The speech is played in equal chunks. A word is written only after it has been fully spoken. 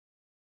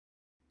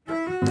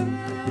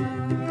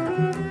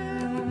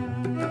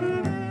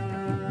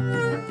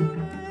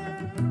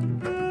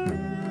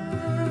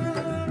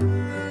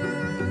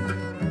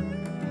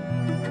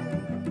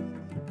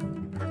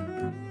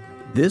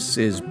This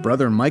is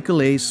Brother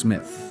Michael A.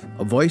 Smith,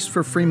 a voice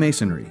for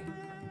Freemasonry,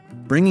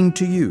 bringing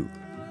to you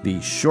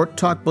the Short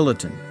Talk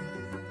Bulletin,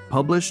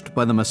 published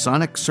by the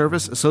Masonic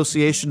Service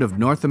Association of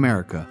North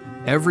America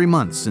every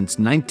month since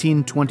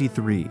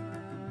 1923.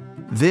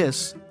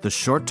 This, the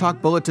Short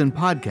Talk Bulletin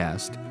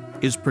podcast,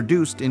 is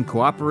produced in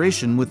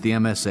cooperation with the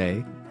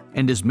MSA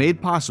and is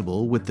made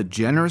possible with the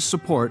generous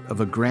support of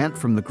a grant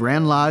from the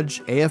Grand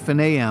Lodge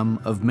AF&AM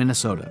of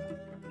Minnesota.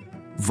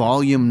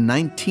 Volume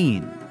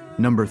 19,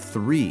 Number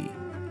 3,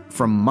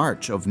 from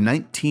March of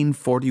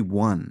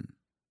 1941.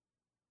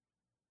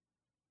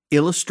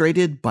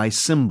 Illustrated by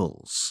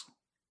Symbols.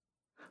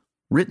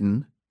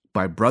 Written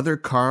by Brother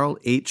Carl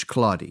H.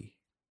 Claudy.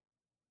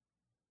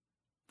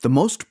 The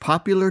most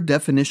popular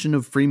definition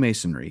of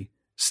Freemasonry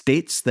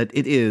states that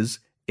it is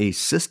a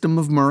system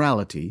of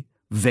morality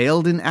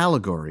veiled in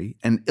allegory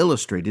and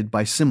illustrated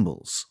by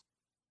symbols.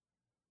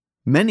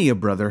 Many a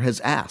brother has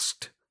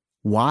asked,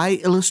 why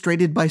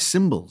illustrated by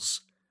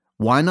symbols?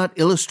 Why not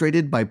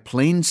illustrated by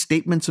plain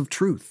statements of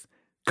truth,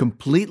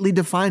 completely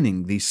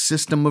defining the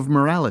system of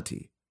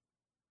morality?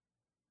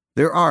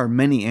 There are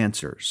many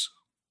answers.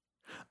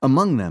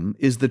 Among them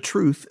is the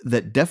truth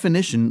that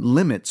definition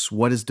limits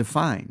what is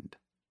defined.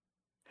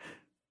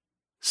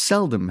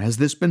 Seldom has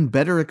this been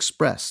better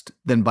expressed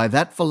than by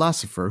that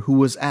philosopher who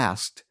was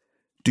asked,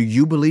 "Do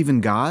you believe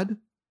in God?"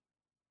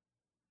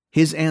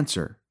 His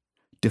answer,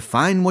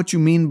 "Define what you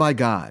mean by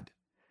God,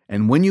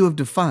 and when you have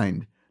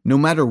defined, no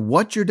matter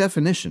what your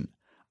definition,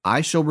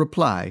 I shall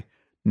reply,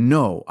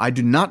 no, I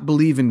do not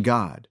believe in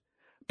God,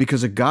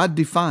 because a God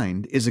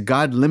defined is a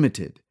God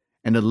limited,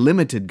 and a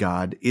limited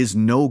God is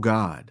no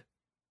God."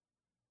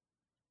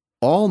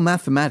 All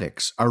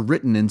mathematics are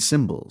written in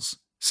symbols,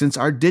 since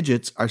our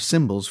digits are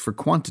symbols for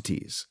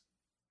quantities.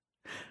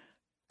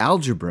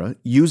 Algebra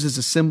uses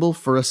a symbol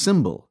for a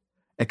symbol,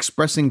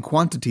 expressing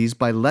quantities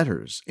by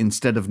letters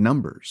instead of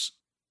numbers.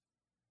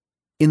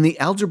 In the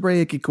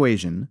algebraic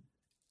equation,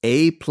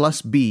 A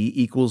plus B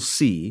equals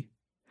C,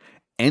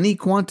 any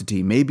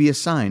quantity may be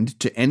assigned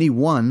to any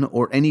one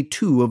or any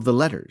two of the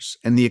letters,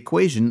 and the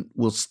equation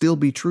will still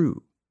be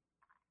true.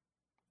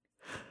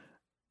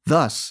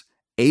 Thus,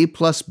 A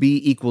plus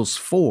B equals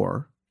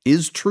 4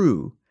 is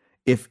true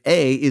if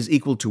A is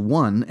equal to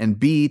 1 and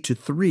B to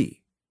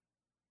 3.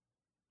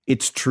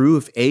 It's true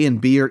if A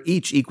and B are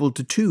each equal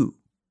to 2.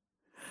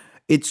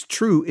 It's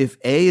true if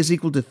A is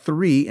equal to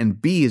 3 and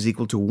B is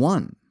equal to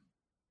 1.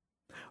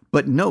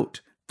 But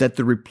note that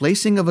the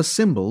replacing of a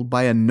symbol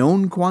by a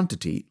known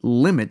quantity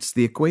limits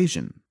the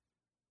equation.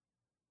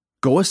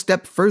 Go a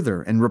step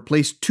further and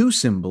replace two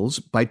symbols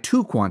by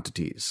two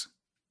quantities.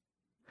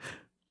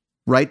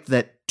 Write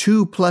that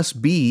 2 plus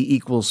B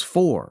equals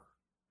 4,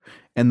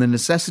 and the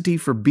necessity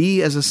for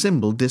B as a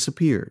symbol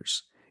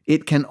disappears.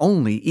 It can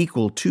only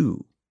equal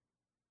 2.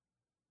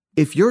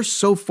 If you're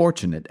so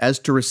fortunate as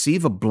to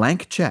receive a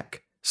blank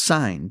check,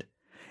 signed,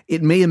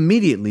 it may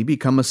immediately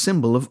become a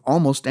symbol of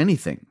almost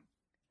anything.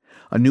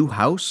 A new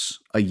house,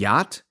 a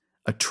yacht,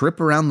 a trip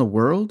around the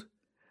world,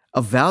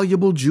 a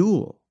valuable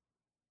jewel.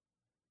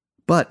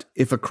 But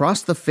if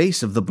across the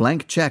face of the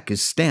blank check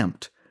is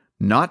stamped,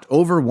 "Not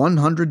over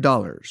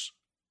 $100,"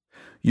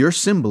 your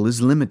symbol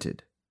is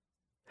limited.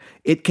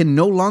 It can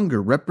no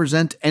longer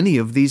represent any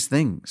of these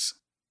things.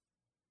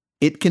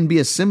 It can be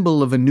a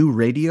symbol of a new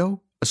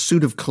radio, a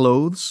suit of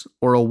clothes,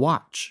 or a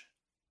watch.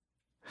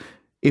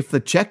 If the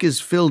check is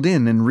filled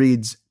in and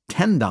reads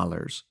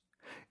 $10,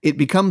 it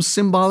becomes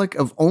symbolic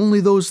of only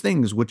those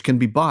things which can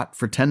be bought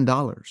for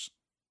 $10.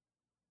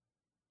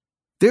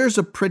 There's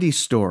a pretty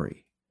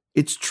story,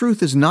 its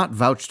truth is not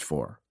vouched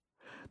for,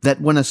 that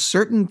when a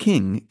certain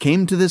king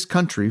came to this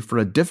country for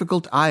a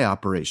difficult eye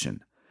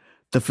operation,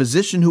 the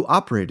physician who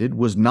operated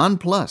was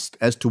nonplussed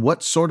as to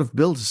what sort of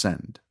bill to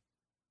send.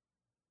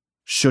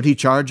 Should he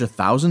charge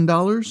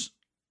 $1,000?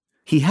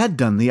 He had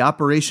done the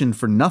operation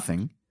for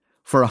nothing,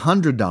 for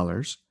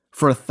 $100,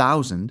 for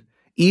 $1,000,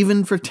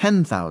 even for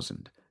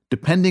 $10,000,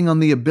 depending on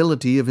the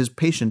ability of his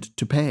patient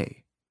to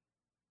pay.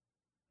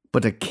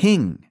 But a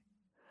king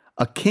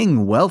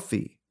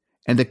wealthy,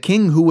 and a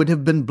king who would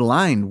have been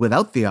blind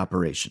without the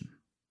operation.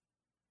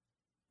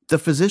 The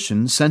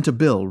physician sent a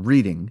bill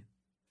reading,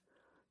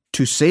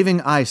 "To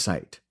saving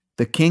eyesight,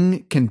 the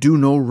king can do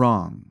no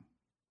wrong."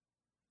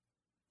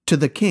 To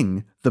the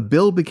king, the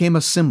bill became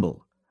a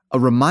symbol, a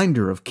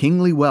reminder of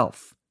kingly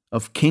wealth,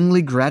 of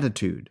kingly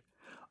gratitude,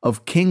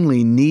 of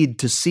kingly need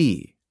to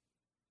see.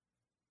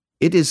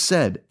 It is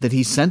said that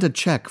he sent a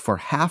check for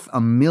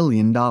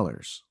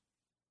 $500,000.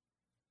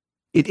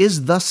 It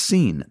is thus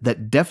seen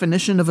that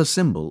definition of a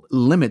symbol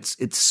limits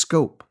its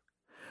scope,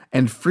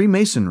 and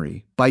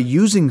Freemasonry, by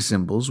using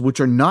symbols which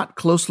are not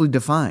closely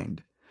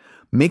defined,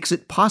 makes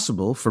it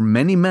possible for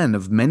many men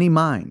of many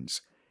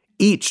minds,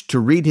 each to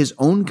read his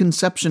own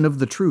conception of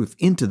the truth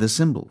into the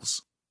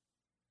symbols.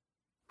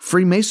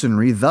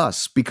 Freemasonry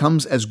thus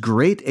becomes as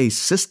great a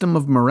system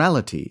of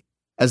morality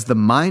as the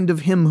mind of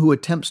him who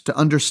attempts to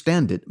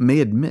understand it may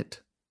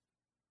admit.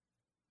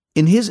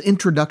 In his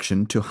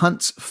introduction to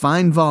Hunt's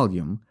fine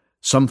volume,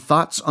 Some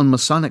Thoughts on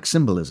Masonic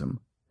Symbolism,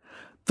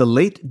 The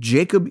late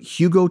Jacob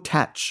Hugo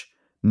Tatch,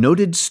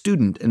 noted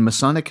student and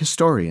Masonic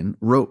historian,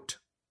 wrote,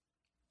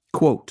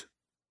 quote,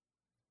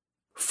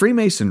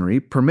 "Freemasonry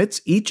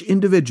permits each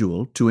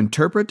individual to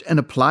interpret and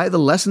apply the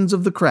lessons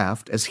of the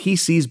craft as he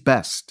sees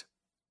best.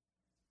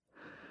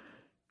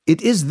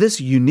 It is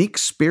this unique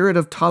spirit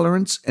of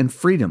tolerance and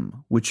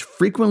freedom which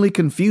frequently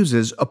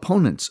confuses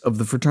opponents of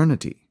the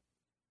fraternity.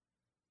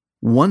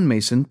 One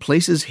Mason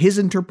places his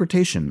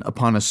interpretation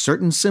upon a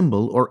certain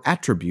symbol or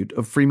attribute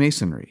of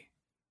Freemasonry.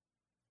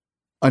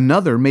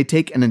 Another may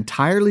take an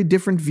entirely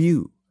different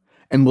view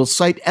and will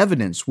cite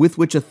evidence with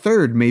which a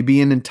third may be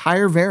in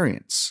entire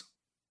variance.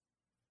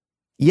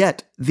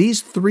 Yet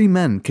these three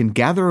men can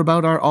gather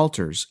about our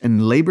altars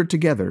and labor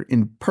together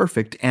in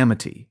perfect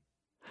amity."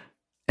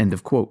 End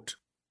of quote.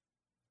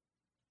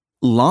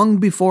 Long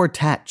before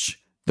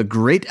Tatch, the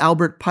great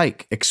Albert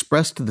Pike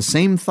expressed the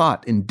same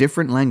thought in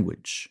different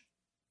language.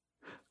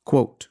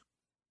 Quote,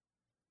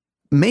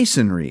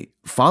 "Masonry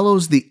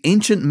follows the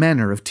ancient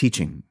manner of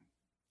teaching.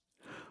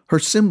 Her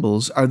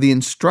symbols are the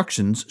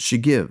instructions she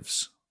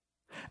gives,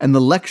 and the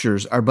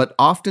lectures are but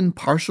often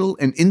partial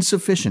and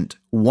insufficient,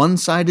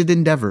 one-sided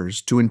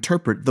endeavors to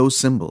interpret those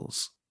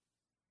symbols.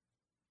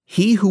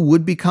 He who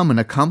would become an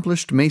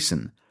accomplished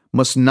Mason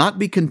must not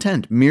be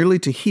content merely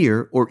to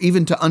hear or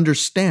even to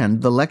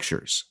understand the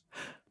lectures,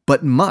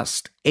 but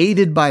must,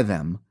 aided by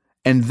them,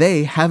 and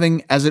they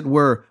having, as it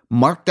were,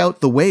 marked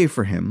out the way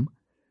for him,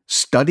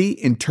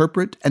 study,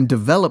 interpret, and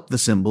develop the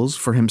symbols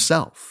for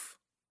himself."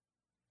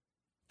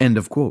 End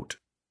of quote.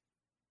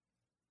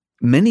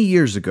 Many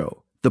years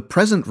ago, the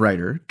present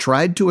writer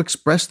tried to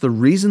express the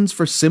reasons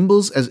for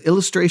symbols as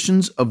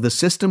illustrations of the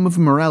system of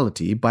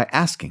morality by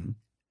asking,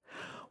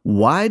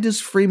 why does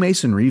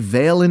Freemasonry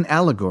veil in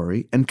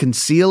allegory and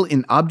conceal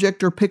in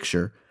object or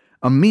picture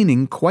a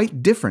meaning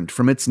quite different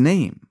from its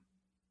name?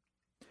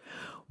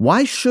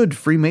 Why should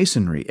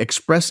Freemasonry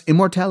express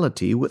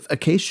immortality with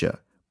acacia,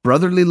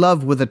 brotherly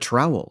love with a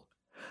trowel,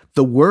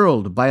 the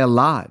world by a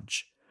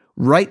lodge,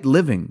 right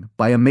living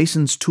by a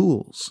mason's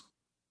tools?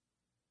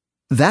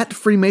 That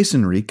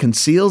Freemasonry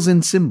conceals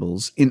in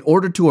symbols in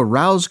order to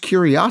arouse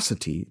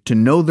curiosity to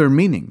know their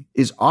meaning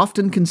is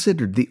often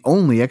considered the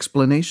only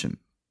explanation.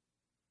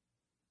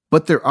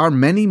 But there are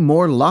many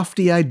more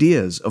lofty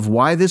ideas of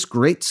why this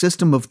great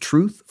system of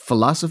truth,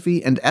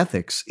 philosophy, and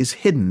ethics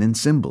is hidden in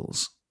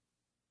symbols.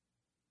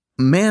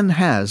 Man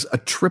has a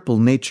triple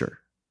nature.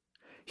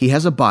 He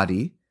has a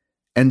body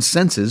and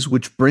senses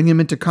which bring him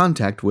into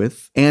contact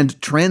with and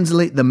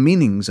translate the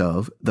meanings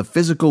of the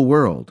physical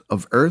world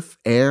of earth,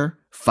 air,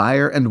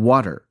 fire, and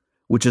water,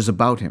 which is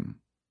about him.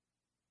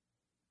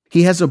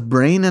 He has a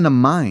brain and a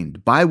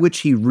mind by which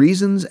he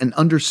reasons and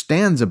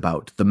understands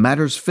about the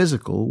matters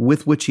physical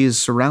with which he is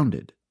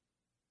surrounded.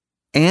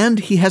 And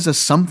he has a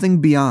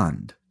something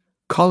beyond,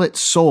 call it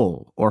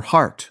soul or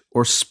heart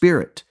or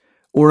spirit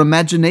or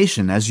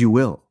imagination as you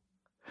will.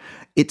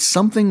 It's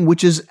something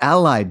which is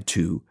allied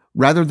to,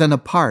 rather than a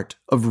part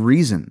of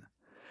reason,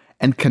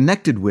 and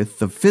connected with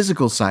the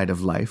physical side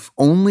of life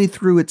only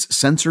through its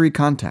sensory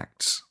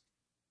contacts.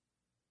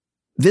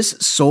 This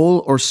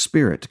soul or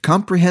spirit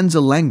comprehends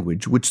a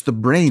language which the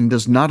brain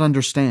does not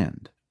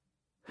understand.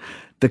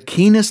 The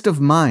keenest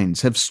of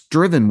minds have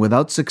striven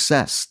without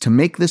success to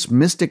make this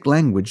mystic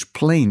language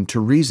plain to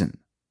reason.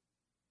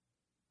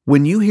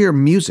 When you hear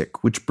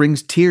music which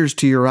brings tears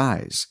to your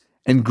eyes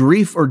and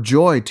grief or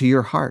joy to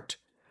your heart,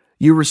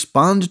 you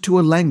respond to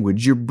a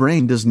language your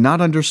brain does not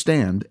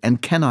understand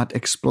and cannot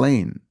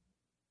explain.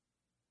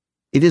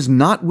 It is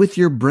not with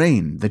your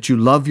brain that you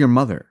love your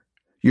mother,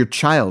 your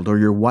child, or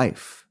your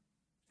wife.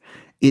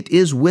 It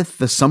is with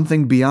the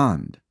something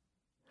beyond.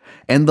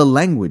 And the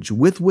language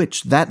with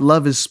which that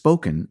love is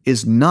spoken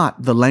is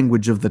not the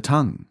language of the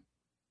tongue.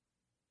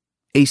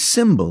 A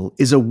symbol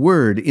is a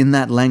word in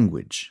that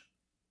language.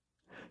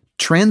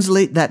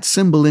 Translate that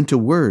symbol into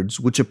words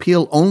which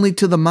appeal only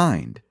to the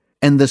mind,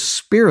 and the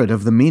spirit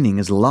of the meaning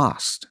is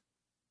lost.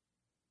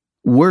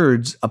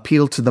 Words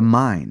appeal to the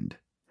mind.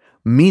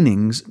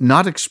 Meanings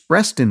not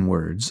expressed in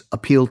words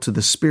appeal to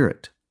the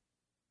spirit.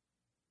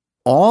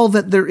 All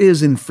that there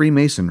is in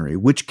Freemasonry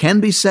which can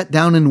be set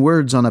down in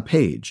words on a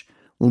page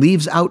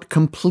leaves out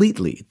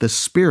completely the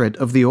spirit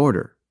of the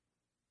order.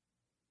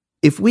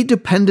 If we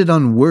depended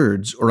on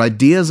words or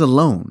ideas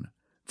alone,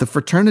 the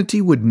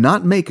fraternity would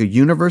not make a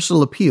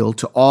universal appeal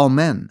to all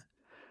men,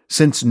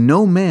 since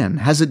no man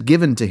has it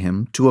given to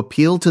him to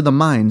appeal to the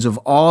minds of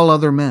all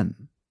other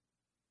men.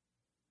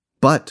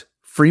 But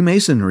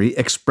Freemasonry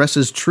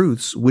expresses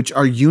truths which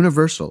are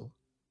universal.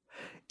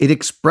 It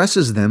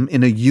expresses them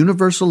in a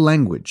universal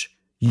language,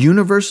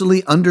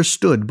 universally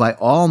understood by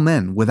all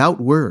men without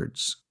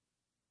words.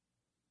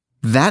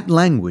 That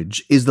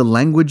language is the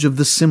language of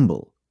the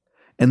symbol,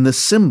 and the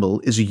symbol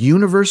is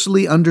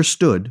universally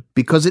understood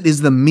because it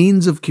is the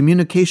means of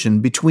communication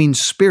between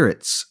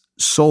spirits,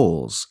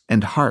 souls,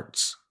 and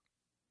hearts.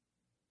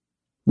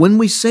 When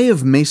we say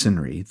of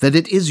Masonry that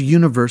it is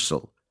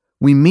universal,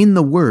 we mean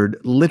the word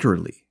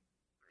literally.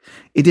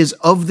 It is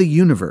of the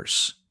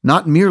universe,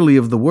 not merely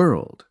of the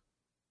world.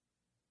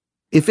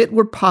 If it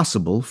were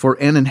possible for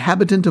an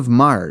inhabitant of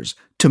Mars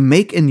to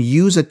make and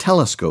use a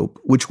telescope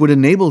which would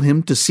enable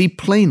him to see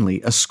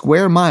plainly a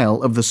square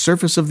mile of the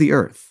surface of the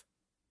earth,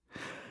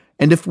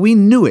 and if we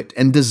knew it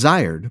and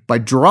desired, by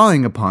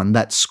drawing upon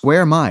that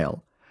square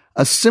mile,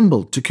 a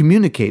symbol to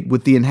communicate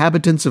with the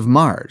inhabitants of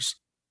Mars,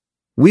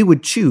 we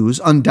would choose,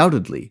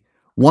 undoubtedly,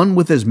 one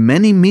with as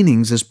many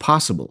meanings as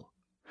possible,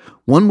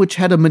 one which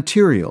had a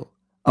material,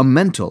 a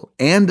mental,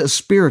 and a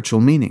spiritual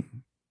meaning.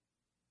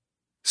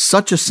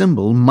 Such a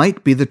symbol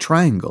might be the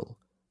triangle,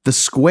 the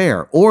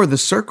square, or the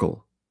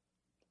circle.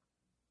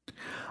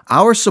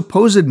 Our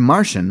supposed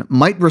Martian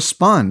might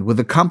respond with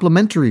a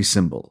complementary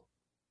symbol.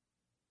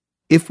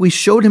 If we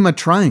showed him a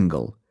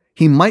triangle,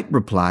 he might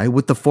reply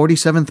with the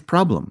 47th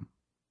problem.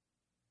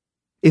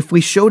 If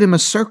we showed him a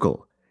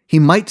circle, he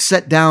might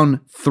set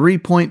down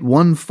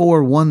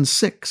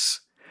 3.1416,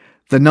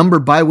 the number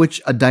by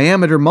which a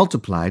diameter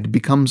multiplied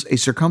becomes a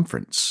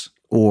circumference,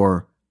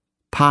 or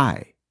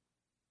pi.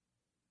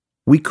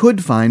 We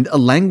could find a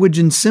language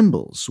in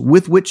symbols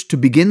with which to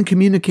begin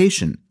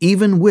communication,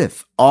 even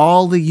with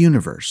all the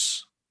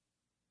universe.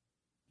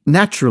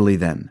 Naturally,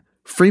 then,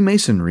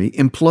 Freemasonry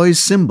employs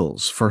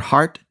symbols for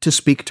heart to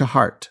speak to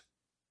heart.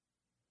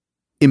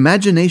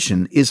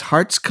 Imagination is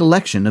heart's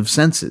collection of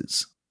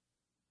senses.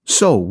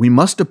 So we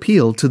must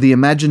appeal to the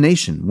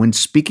imagination when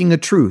speaking a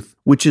truth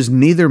which is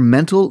neither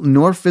mental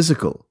nor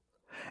physical,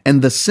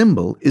 and the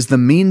symbol is the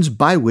means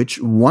by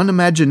which one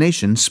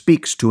imagination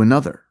speaks to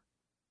another.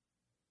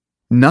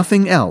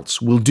 Nothing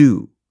else will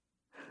do.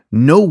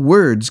 No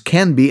words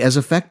can be as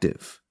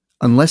effective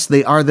unless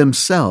they are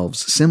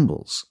themselves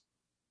symbols.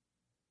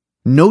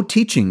 No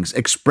teachings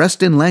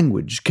expressed in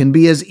language can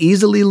be as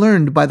easily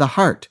learned by the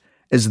heart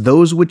as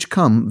those which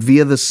come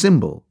via the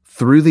symbol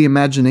through the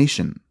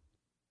imagination.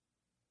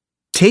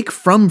 Take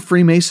from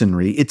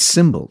Freemasonry its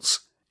symbols,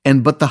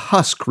 and but the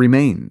husk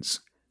remains.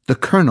 The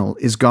kernel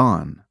is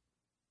gone.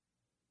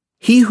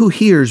 He who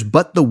hears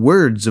but the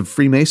words of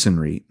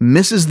Freemasonry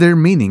misses their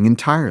meaning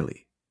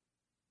entirely.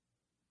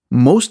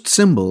 Most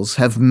symbols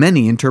have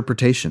many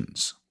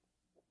interpretations.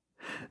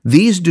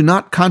 These do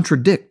not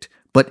contradict,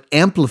 but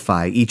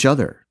amplify each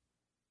other.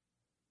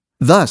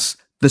 Thus,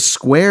 the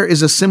square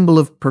is a symbol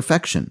of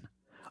perfection,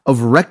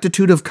 of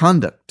rectitude of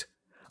conduct,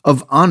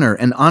 of honor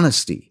and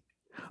honesty,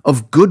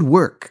 of good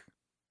work.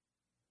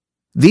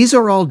 These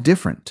are all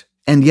different,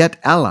 and yet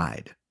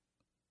allied.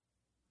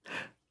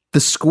 The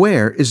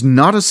square is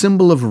not a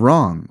symbol of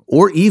wrong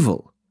or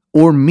evil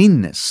or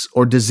meanness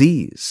or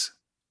disease.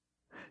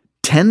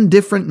 10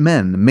 different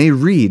men may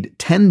read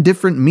 10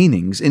 different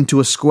meanings into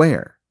a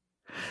square,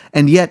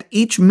 and yet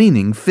each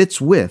meaning fits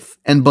with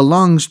and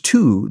belongs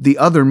to the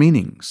other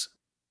meanings.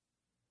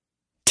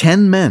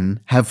 10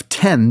 men have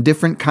 10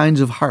 different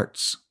kinds of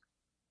hearts.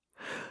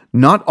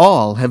 Not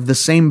all have the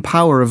same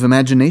power of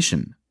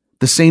imagination,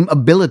 the same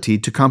ability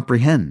to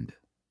comprehend.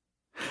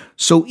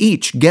 So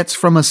each gets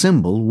from a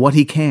symbol what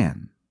he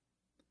can.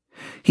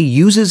 He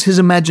uses his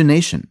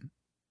imagination.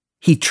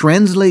 He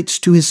translates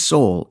to his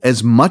soul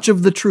as much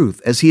of the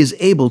truth as he is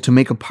able to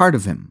make a part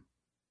of him.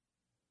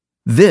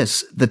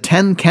 This the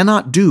 10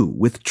 cannot do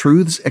with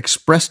truths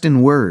expressed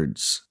in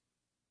words.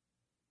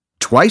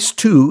 2 ×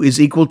 2 is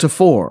equal to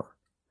 4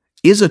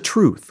 is a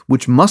truth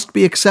which must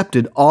be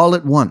accepted all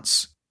at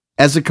once,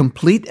 as a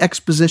complete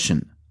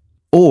exposition,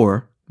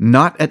 or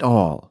not at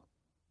all.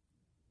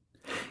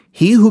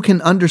 He who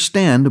can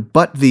understand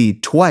but the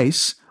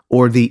twice,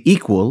 or the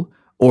equal,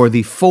 or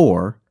the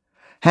 4,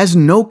 has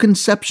no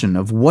conception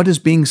of what is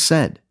being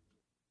said.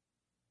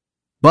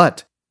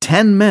 But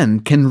 10 men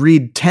can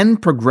read 10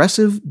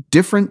 progressive,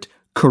 different,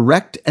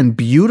 correct, and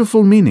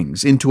beautiful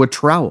meanings into a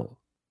trowel,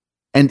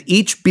 and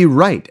each be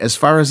right as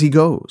far as he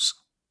goes.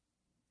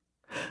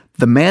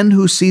 The man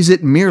who sees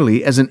it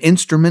merely as an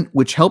instrument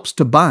which helps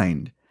to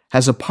bind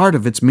has a part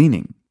of its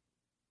meaning.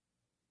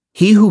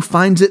 He who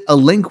finds it a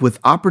link with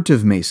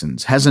operative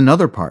masons has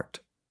another part.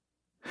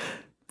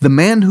 The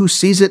man who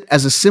sees it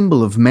as a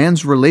symbol of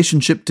man's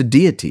relationship to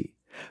deity,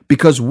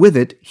 because with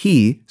it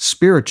he,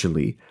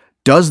 spiritually,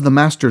 does the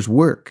master's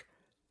work,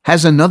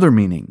 has another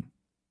meaning.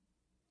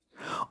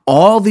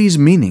 All these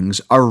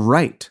meanings are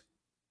right.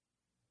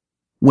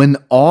 When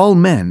all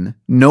men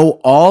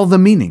know all the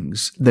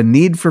meanings, the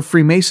need for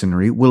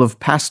Freemasonry will have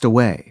passed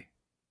away.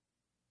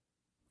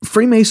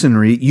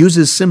 Freemasonry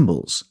uses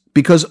symbols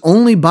because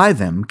only by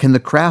them can the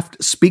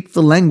craft speak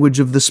the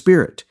language of the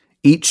spirit,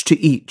 each to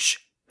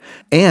each,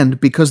 and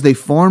because they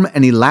form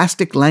an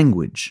elastic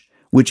language,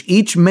 which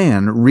each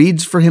man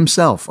reads for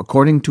himself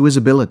according to his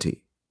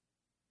ability.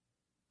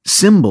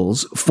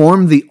 Symbols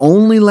form the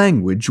only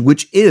language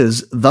which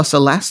is thus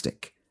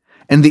elastic,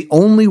 and the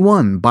only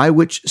one by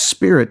which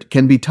spirit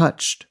can be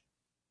touched.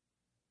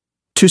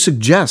 To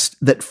suggest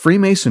that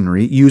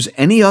Freemasonry use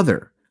any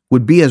other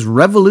would be as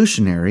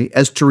revolutionary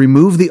as to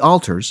remove the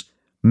altars,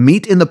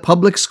 meet in the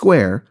public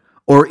square,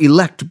 or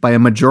elect by a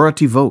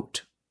majority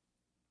vote.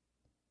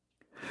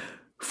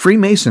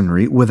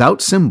 Freemasonry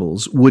without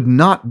symbols would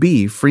not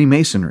be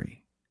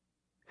Freemasonry.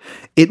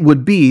 It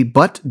would be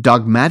but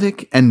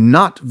dogmatic and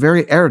not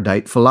very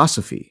erudite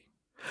philosophy,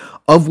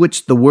 of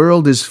which the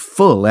world is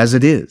full as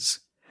it is,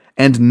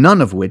 and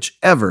none of which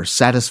ever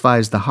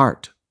satisfies the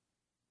heart.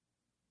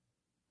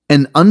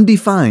 An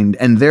undefined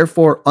and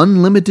therefore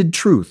unlimited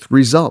truth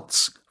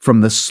results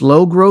from the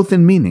slow growth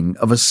in meaning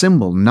of a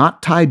symbol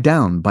not tied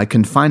down by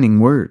confining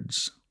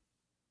words.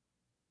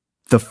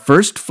 The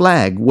first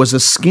flag was a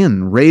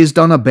skin raised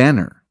on a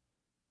banner,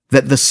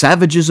 that the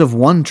savages of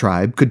one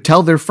tribe could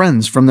tell their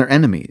friends from their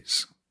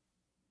enemies.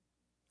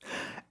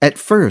 At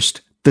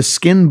first, the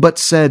skin but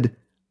said,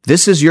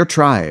 "This is your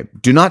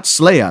tribe, do not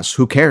slay us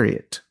who carry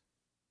it."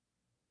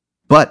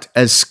 But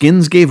as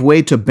skins gave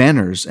way to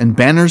banners and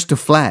banners to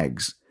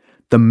flags,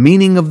 the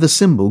meaning of the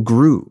symbol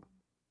grew.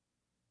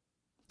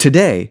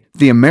 Today,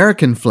 the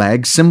American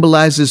flag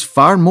symbolizes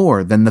far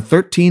more than the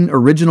 13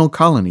 original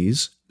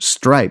colonies,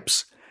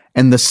 stripes,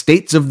 and the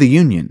states of the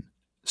Union,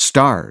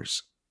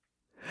 stars.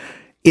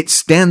 It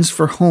stands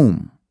for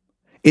home.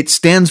 It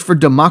stands for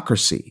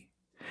democracy.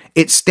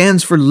 It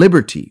stands for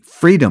liberty,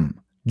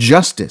 freedom,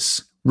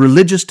 justice,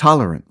 religious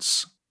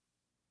tolerance.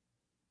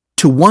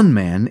 To one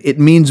man, it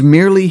means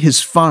merely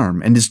his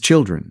farm and his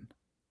children.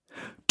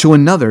 To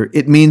another,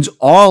 it means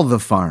all the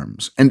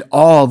farms and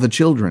all the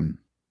children.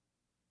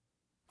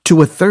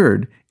 To a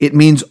third, it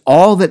means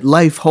all that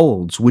life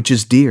holds, which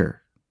is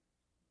dear.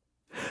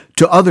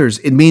 To others,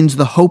 it means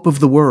the hope of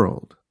the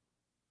world.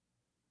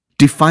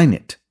 Define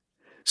it.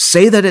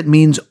 Say that it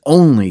means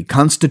only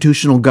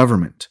constitutional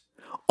government,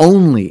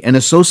 only an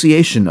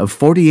association of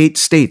 48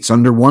 states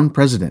under one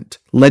president,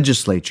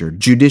 legislature,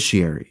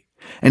 judiciary,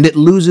 and it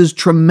loses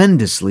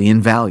tremendously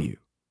in value.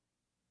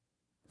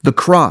 The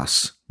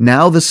cross,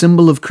 now the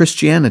symbol of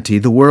Christianity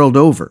the world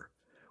over,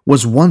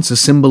 was once a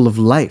symbol of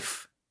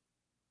life.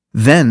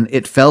 Then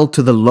it fell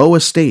to the low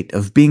estate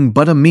of being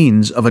but a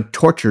means of a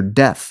tortured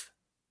death.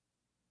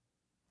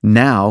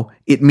 Now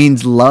it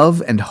means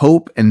love and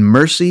hope and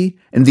mercy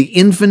and the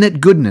infinite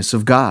goodness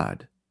of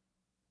God.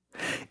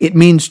 It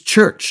means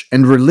church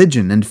and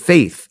religion and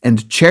faith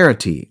and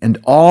charity and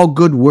all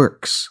good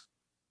works.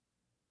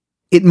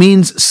 It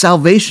means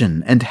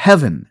salvation and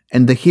heaven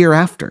and the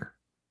hereafter.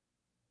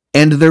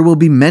 And there will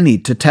be many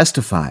to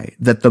testify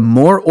that the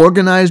more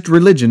organized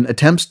religion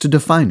attempts to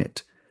define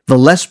it, the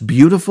less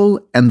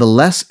beautiful and the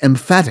less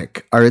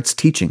emphatic are its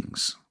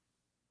teachings.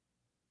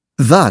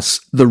 Thus,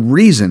 the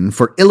reason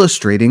for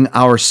illustrating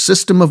our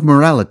system of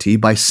morality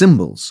by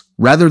symbols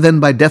rather than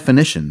by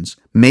definitions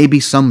may be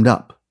summed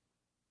up.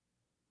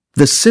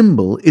 The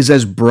symbol is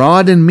as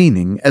broad in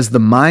meaning as the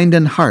mind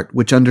and heart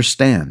which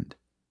understand.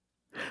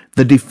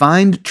 The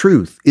defined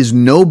truth is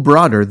no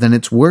broader than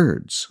its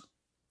words.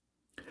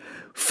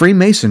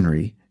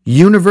 Freemasonry,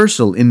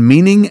 universal in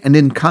meaning and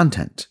in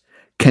content,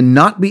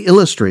 cannot be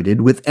illustrated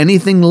with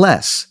anything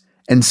less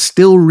and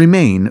still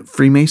remain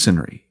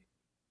Freemasonry.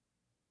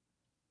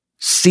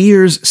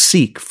 Seers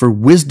seek for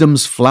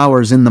wisdom's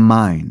flowers in the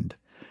mind,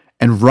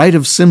 and write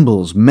of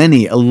symbols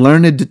many a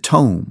learned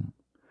tome.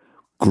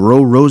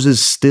 Grow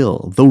roses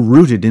still, though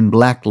rooted in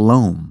black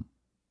loam.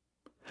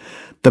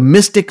 The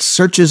mystic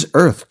searches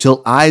earth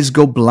till eyes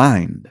go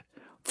blind,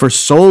 for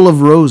soul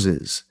of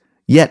roses,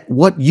 yet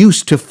what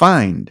use to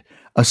find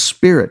a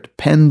spirit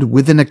penned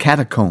within a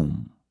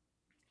catacomb?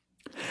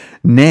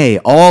 Nay,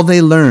 all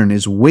they learn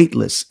is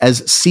weightless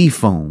as sea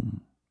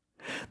foam,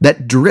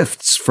 that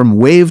drifts from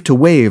wave to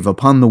wave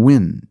upon the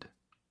wind.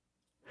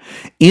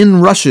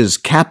 In rushes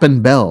cap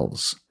and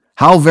bells,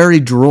 how very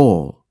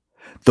droll,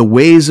 the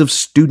ways of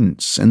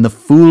students and the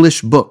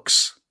foolish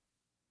books.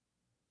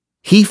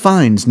 He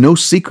finds no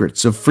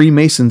secrets of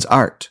Freemason's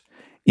art,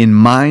 in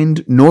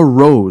mind nor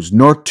rose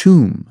nor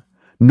tomb,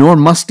 nor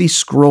musty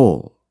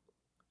scroll.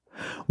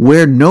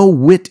 Where no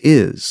wit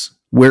is,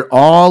 where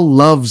all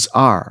loves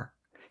are,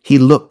 he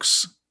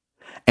looks,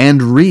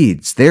 and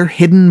reads their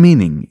hidden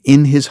meaning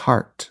in his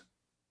heart.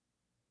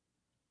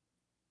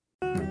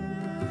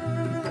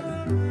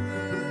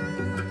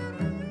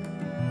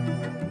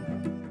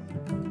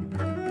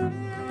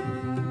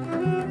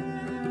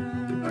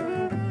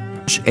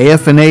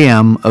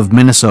 AF&AM of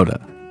Minnesota.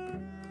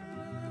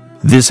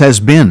 This has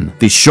been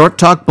the Short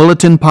Talk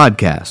Bulletin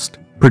Podcast,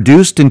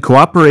 produced in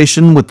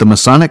cooperation with the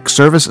Masonic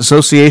Service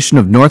Association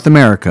of North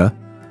America,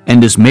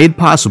 and is made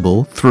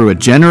possible through a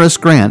generous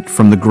grant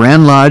from the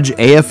Grand Lodge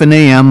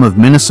AF&AM of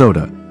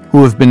Minnesota,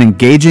 who have been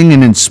engaging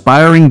and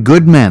inspiring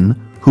good men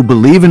who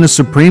believe in a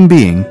supreme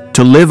being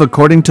to live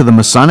according to the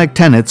Masonic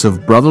tenets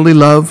of brotherly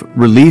love,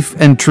 relief,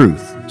 and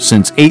truth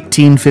since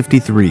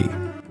 1853.